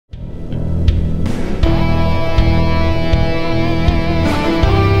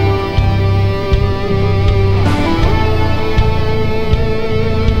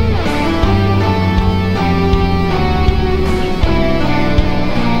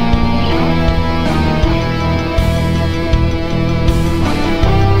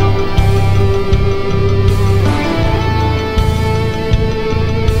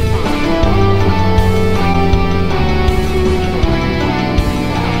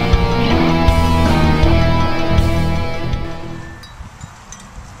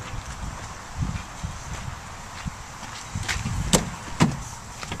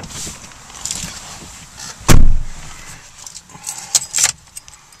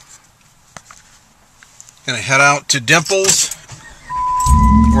Gonna head out to Dimples,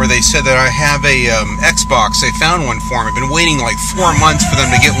 where they said that I have a Xbox. They found one for me. I've been waiting like 4 months for them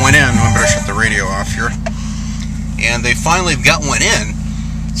to get one in. I better shut the radio off here. And they finally got one in,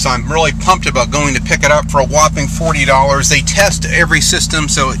 so I'm really pumped about going to pick it up for a whopping $40. They test every system,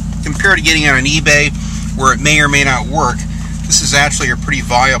 so compared to getting it on eBay, where it may or may not work, this is actually a pretty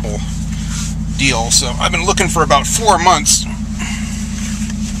viable deal. So I've been looking for about 4 months.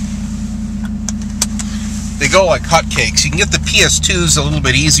 They go like hotcakes. You can get the PS2s a little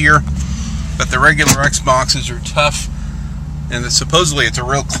bit easier, but the regular Xboxes are tough, and supposedly it's a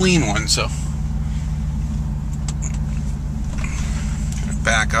real clean one. So I'm gonna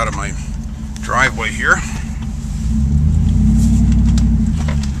back out of my driveway here.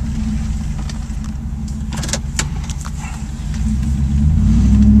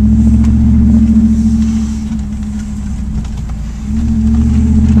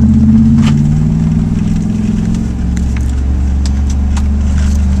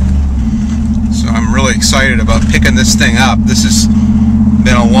 Excited about picking this thing up. This has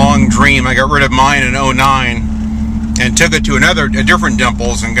been a long dream. I got rid of mine in '09 and took it to a different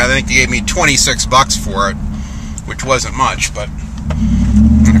Dimples, and I think they gave me 26 bucks for it, which wasn't much. But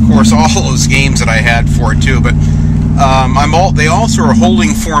and of course all those games that I had for it too. But they also are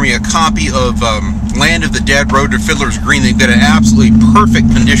holding for me a copy of Land of the Dead: Road to Fiddler's Green. They've got an absolutely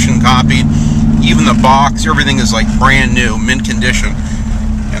perfect condition copy. Even the box, everything is like brand new, mint condition.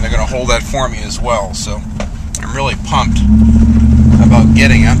 And they're going to hold that for me as well, so I'm really pumped about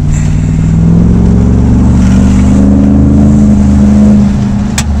getting it.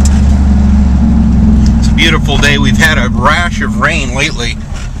 It's a beautiful day. We've had a rash of rain lately,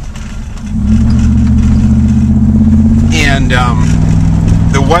 and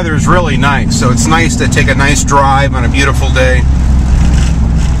the weather's really nice, so it's nice to take a nice drive on a beautiful day.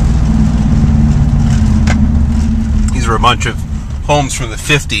 These are a bunch of homes from the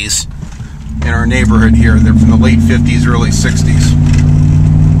 50s in our neighborhood here. They're from the late 50s, early 60s.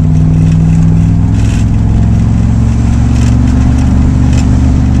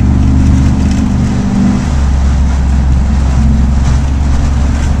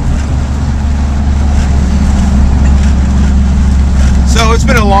 So it's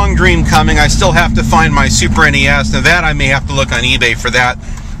been a long dream coming. I still have to find my Super NES. Now that I may have to look on eBay for that.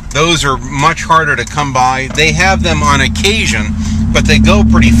 Those are much harder to come by. They have them on occasion, but they go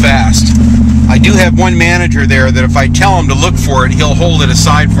pretty fast. I do have one manager there that if I tell him to look for it, he'll hold it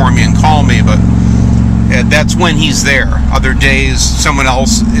aside for me and call me, but that's when he's there. Other days, someone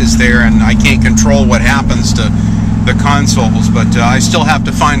else is there, and I can't control what happens to the consoles, but I still have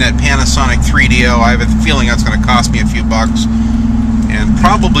to find that Panasonic 3DO. I have a feeling that's going to cost me a few bucks, and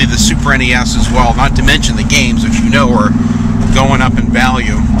probably the Super NES as well, not to mention the games, which you know are going up in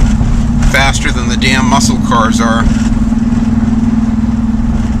value faster than the damn muscle cars are.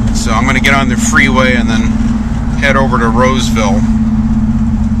 So I'm going to get on the freeway and then head over to Roseville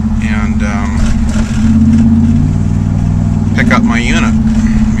and pick up my unit.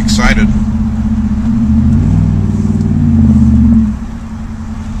 I'm excited.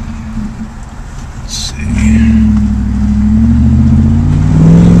 Let's see.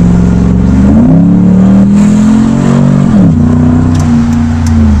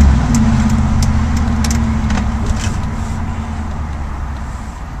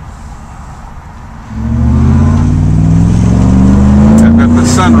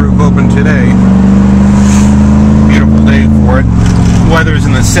 Sunroof open today. Beautiful day for it. Weather's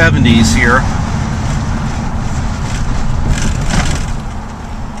in the 70s here.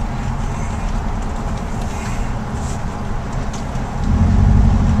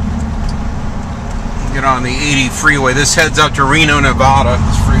 Get on the 80 freeway. This heads out to Reno, Nevada,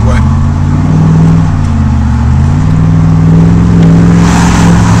 this freeway.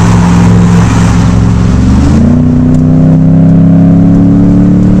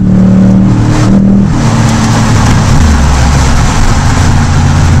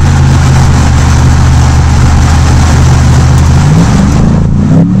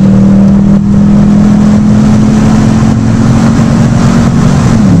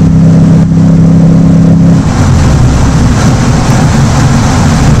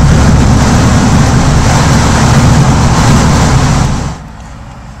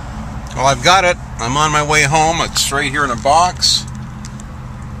 Well, I've got it. I'm on my way home. It's right here in a box.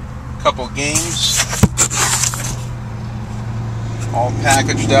 A couple games. All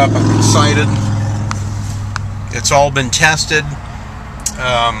packaged up. I'm excited. It's all been tested.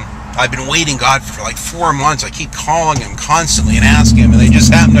 I've been waiting, God, for like 4 months. I keep calling him constantly and asking him, and they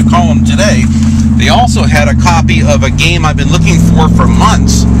just happened to call him today. They also had a copy of a game I've been looking for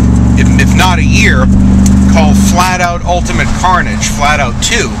months, if not a year. called Flat Out Ultimate Carnage, Flat Out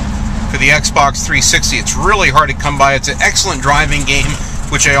 2, for the Xbox 360. It's really hard to come by. It's an excellent driving game,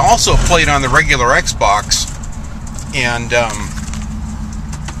 which I also played on the regular Xbox, and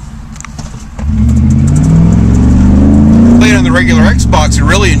played on the regular Xbox and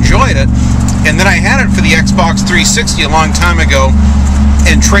really enjoyed it. And then I had it for the Xbox 360 a long time ago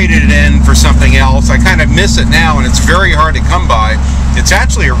and traded it in for something else. I kind of miss it now, and it's very hard to come by. It's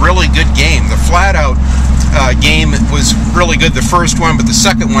actually a really good game. The Flat Out game was really good, the first one, but the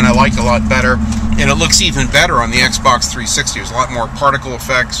second one I liked a lot better, and it looks even better on the Xbox 360. There's a lot more particle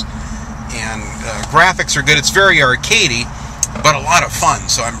effects, and graphics are good. It's very arcadey, but a lot of fun,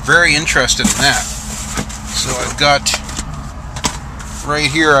 so I'm very interested in that. So I've got,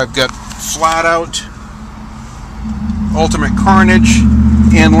 right here, I've got Flat Out Ultimate Carnage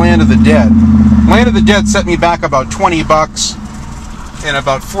and Land of the Dead. Land of the Dead set me back about $20 and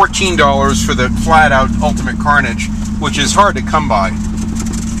about $14 for the Flat Out Ultimate Carnage, which is hard to come by.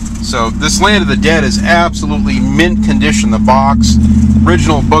 So this Land of the Dead is absolutely mint condition. The box,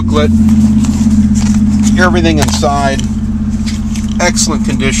 original booklet, everything inside, excellent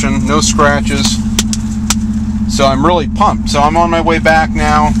condition, no scratches. So I'm really pumped. So I'm on my way back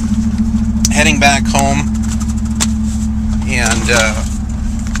now, heading back home, and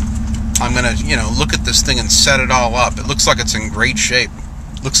I'm gonna, look at this thing and set it all up. It looks like it's in great shape.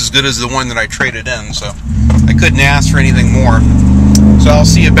 Looks as good as the one that I traded in, so I couldn't ask for anything more. So I'll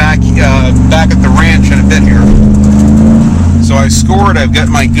see you back at the ranch in a bit here. So I scored. I've got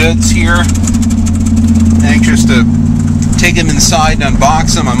my goods here. Anxious to take them inside and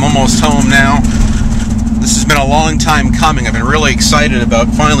unbox them. I'm almost home now. This has been a long time coming. I've been really excited about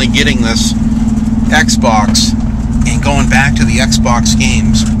finally getting this Xbox and going back to the Xbox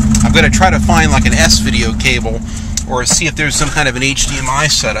games. I'm going to try to find like an S-video cable or see if there's some kind of an HDMI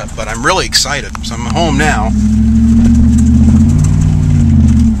setup, but I'm really excited. So I'm home now.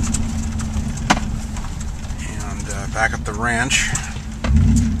 And back at the ranch.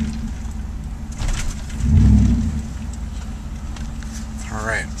 All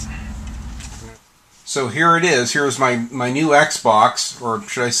right. So here it is. Here's my new Xbox, or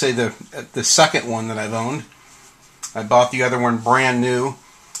should I say the second one that I've owned. I bought the other one brand new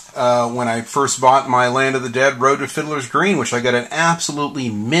when I first bought my Land of the Dead Road to Fiddler's Green, which I got an absolutely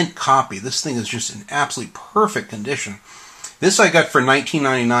mint copy. This thing is just in absolutely perfect condition. This I got for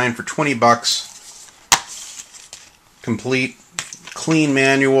 $19.99 for $20. Complete, clean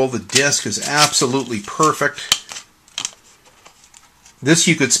manual. The disc is absolutely perfect. This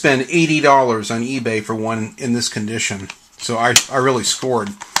you could spend $80 on eBay for one in this condition. So I really scored.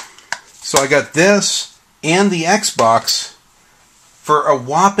 So I got this and the Xbox for a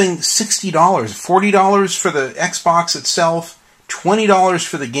whopping $60. $40 for the Xbox itself, $20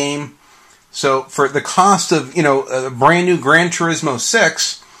 for the game. So for the cost of, a brand new Gran Turismo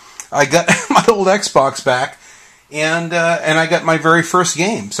 6, I got my old Xbox back, and I got my very first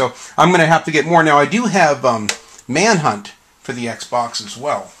game. So I'm going to have to get more. Now I do have Manhunt for the Xbox as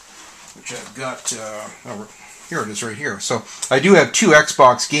well, which I've got, here it is right here. So I do have 2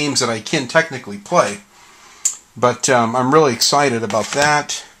 Xbox games that I can technically play, but I'm really excited about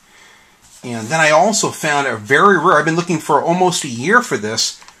that. And then I also found a very rare, I've been looking for almost a year for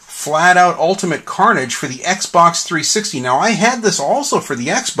this, Flat Out Ultimate Carnage for the Xbox 360. Now I had this also for the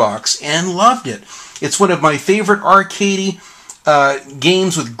Xbox and loved it. It's one of my favorite arcadey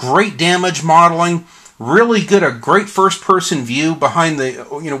games with great damage modeling. Really good, a great first-person view behind the,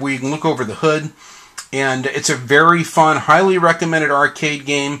 where you can look over the hood. And it's a very fun, highly recommended arcade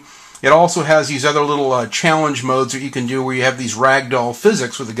game. It also has these other little challenge modes that you can do where you have these ragdoll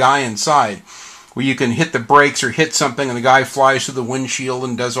physics with a guy inside, where you can hit the brakes or hit something and the guy flies through the windshield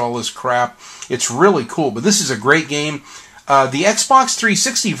and does all this crap. It's really cool, but this is a great game. The Xbox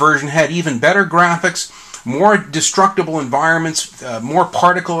 360 version had even better graphics, more destructible environments, more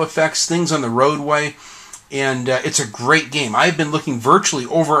particle effects, things on the roadway. And it's a great game. I've been looking virtually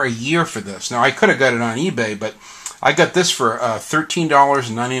over a year for this. Now, I could have got it on eBay, but I got this for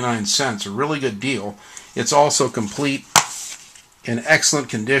 $13.99. A really good deal. It's also complete, in excellent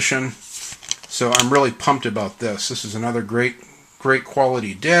condition. So I'm really pumped about this. This is another great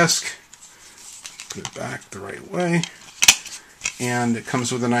quality disc. Put it back the right way. And it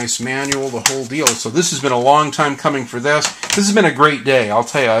comes with a nice manual, the whole deal. So this has been a long time coming for this. This has been a great day. I'll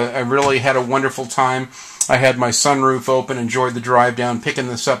tell you, I really had a wonderful time. I had my sunroof open, enjoyed the drive down, picking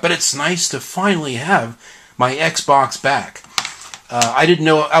this up. But it's nice to finally have my Xbox back. I didn't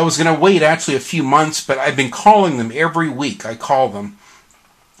know, I was going to wait actually a few months, but I've been calling them every week. I call them,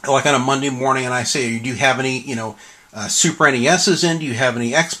 like on a Monday morning, and I say, do you have any, Super NESs in? Do you have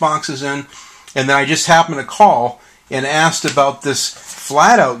any Xboxes in? And then I just happened to call and asked about this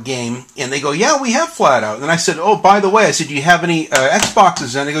Flat Out game, and they go, yeah, we have Flat Out. And I said, oh, by the way, I said, do you have any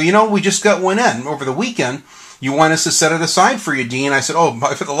Xboxes? And they go, you know, we just got one in over the weekend. You want us to set it aside for you, Dean? I said, oh,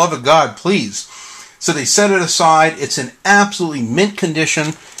 for the love of God, please. So they set it aside. It's in absolutely mint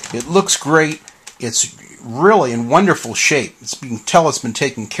condition. It looks great. It's really in wonderful shape. You can tell it's been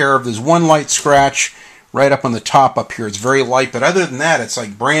taken care of. There's one light scratch right up on the top up here. It's very light, but other than that, it's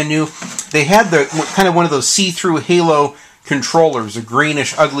like brand new. They had the kind of one of those see-through Halo controllers, the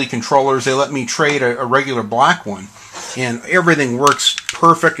greenish, ugly controllers. They let me trade a regular black one, and everything works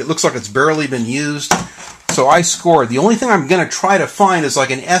perfect. It looks like it's barely been used. So I scored. The only thing I'm going to try to find is like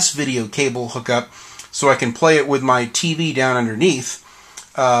an S-video cable hookup so I can play it with my TV down underneath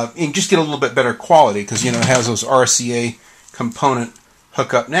and just get a little bit better quality because, you know, it has those RCA component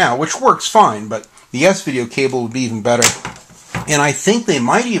hookup now, which works fine, but the S-video cable would be even better. And I think they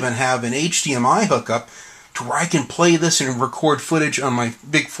might even have an HDMI hookup to where I can play this and record footage on my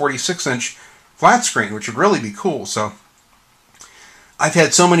big 46-inch flat screen, which would really be cool. So I've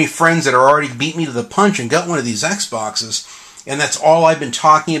had so many friends that are already beat me to the punch and got one of these Xboxes, and that's all I've been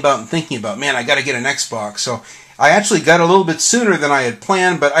talking about and thinking about. Man, I got to get an Xbox. So I actually got a little bit sooner than I had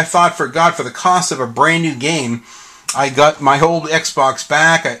planned, but I thought, for God, for the cost of a brand new game, I got my old Xbox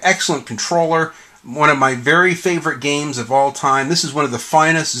back, an excellent controller, one of my very favorite games of all time. This is one of the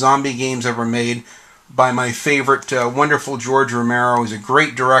finest zombie games ever made by my favorite, wonderful George Romero. He's a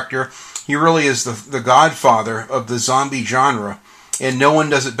great director. He really is the godfather of the zombie genre, and no one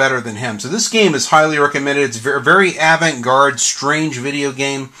does it better than him. So this game is highly recommended. It's a very avant-garde, strange video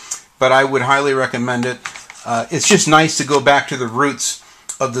game, but I would highly recommend it. It's just nice to go back to the roots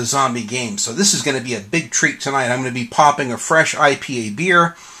of the zombie game. So this is going to be a big treat tonight. I'm going to be popping a fresh IPA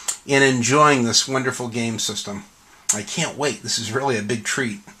beer and enjoying this wonderful game system. I can't wait. This is really a big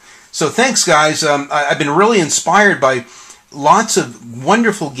treat. So thanks, guys. I've been really inspired by lots of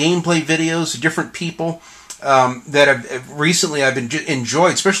wonderful gameplay videos, different people that have recently I've been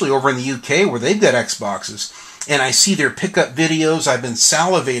enjoyed, especially over in the UK where they've got Xboxes. And I see their pickup videos. I've been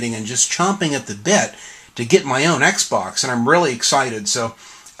salivating and just chomping at the bit to get my own Xbox, and I'm really excited. So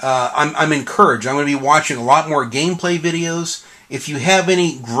I'm encouraged. I'm going to be watching a lot more gameplay videos. If you have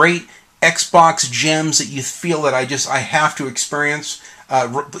any great Xbox gems that you feel that I have to experience,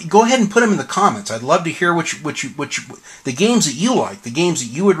 go ahead and put them in the comments. I'd love to hear the games that you like, the games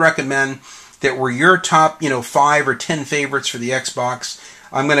that you would recommend that were your top, 5 or 10 favorites for the Xbox.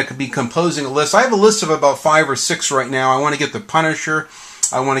 I'm going to be composing a list. I have a list of about 5 or 6 right now. I want to get the Punisher.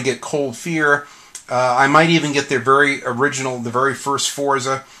 I want to get Cold Fear. I might even get their very original, the very first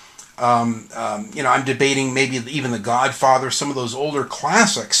Forza. I'm debating maybe even The Godfather, some of those older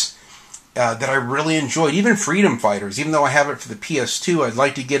classics that I really enjoyed. Even Freedom Fighters, even though I have it for the PS2, I'd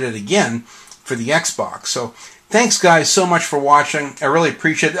like to get it again for the Xbox. So thanks, guys, so much for watching. I really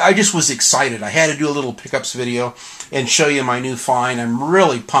appreciate it. I just was excited. I had to do a little pickups video and show you my new find. I'm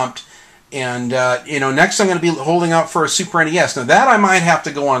really pumped. And, next I'm going to be holding out for a Super NES. Now, that I might have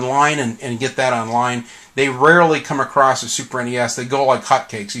to go online and get that online. They rarely come across a Super NES. They go like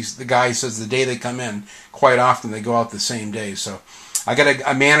hotcakes. The guy says the day they come in, quite often they go out the same day. So I got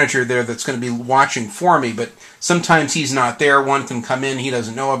a manager there that's going to be watching for me, but sometimes he's not there. One can come in, he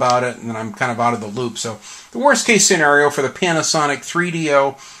doesn't know about it, and then I'm kind of out of the loop. So the worst case scenario for the Panasonic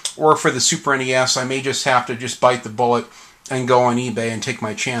 3DO or for the Super NES, I may just have to bite the bullet and go on eBay and take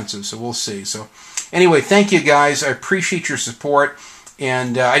my chances. So we'll see. So anyway, thank you, guys. I appreciate your support.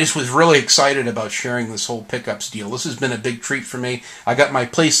 And I just was really excited about sharing this whole pickups deal. This has been a big treat for me. I got my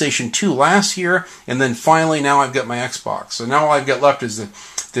PlayStation 2 last year, and then finally now I've got my Xbox. So now all I've got left is the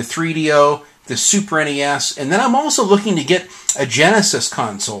 3DO, the Super NES, and then I'm also looking to get a Genesis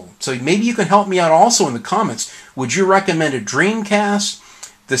console. So maybe you can help me out also in the comments. Would you recommend a Dreamcast,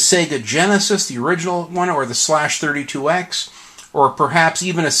 the Sega Genesis, the original one, or the /32X, or perhaps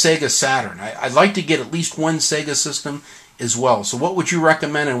even a Sega Saturn? I'd like to get at least one Sega system as well. So what would you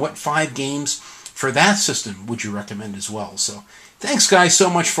recommend, and what 5 games for that system would you recommend as well? So thanks, guys, so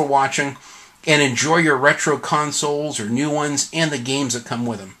much for watching, and enjoy your retro consoles or new ones and the games that come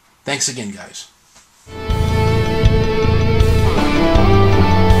with them. Thanks again, guys.